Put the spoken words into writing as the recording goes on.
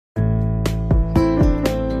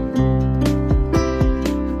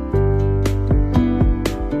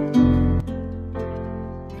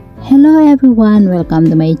everyone, welcome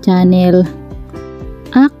to my channel.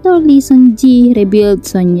 Actor Lee Seung-gi revealed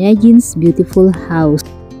Son Ye-jin's beautiful house.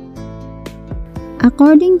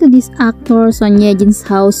 According to this actor, Son Ye-jin's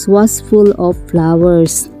house was full of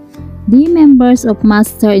flowers. The members of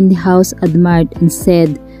Master in the house admired and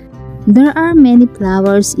said, "There are many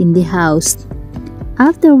flowers in the house."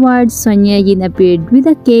 Afterwards, Son Ye-jin appeared with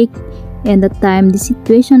a cake, and the time the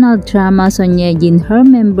situational drama Son Ye-jin her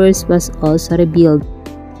members was also revealed.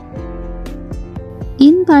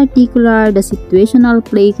 In particular, the situational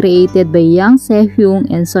play created by young Hyun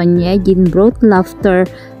and Son Ye-jin brought laughter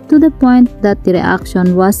to the point that the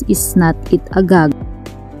reaction was "Is not it a gag?"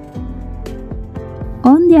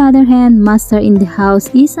 On the other hand, Master in the House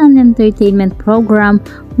is an entertainment program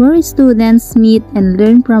where students meet and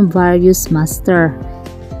learn from various masters.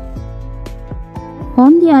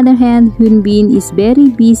 On the other hand, Hyun is very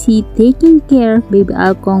busy taking care of baby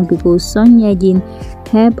Alkong because Son Ye-jin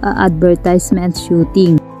have an advertisement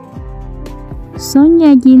shooting. Son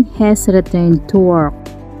Ye-jin has returned to work.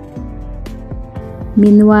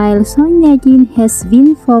 Meanwhile, Son Ye-jin has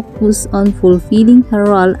been focused on fulfilling her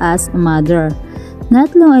role as a mother.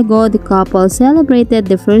 Not long ago, the couple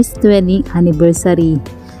celebrated their first wedding anniversary.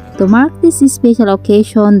 To mark this special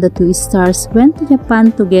occasion, the two stars went to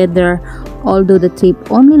Japan together. Although the trip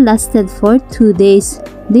only lasted for 2 days,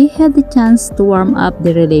 they had the chance to warm up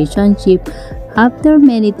their relationship after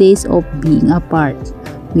many days of being apart,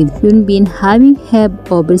 with Hyun having help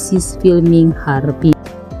overseas filming her film.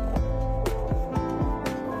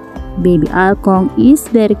 Baby Alkong is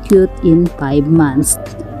very cute in 5 months.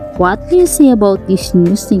 What do you say about this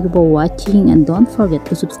news? Thank you for watching and don't forget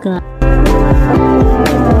to subscribe.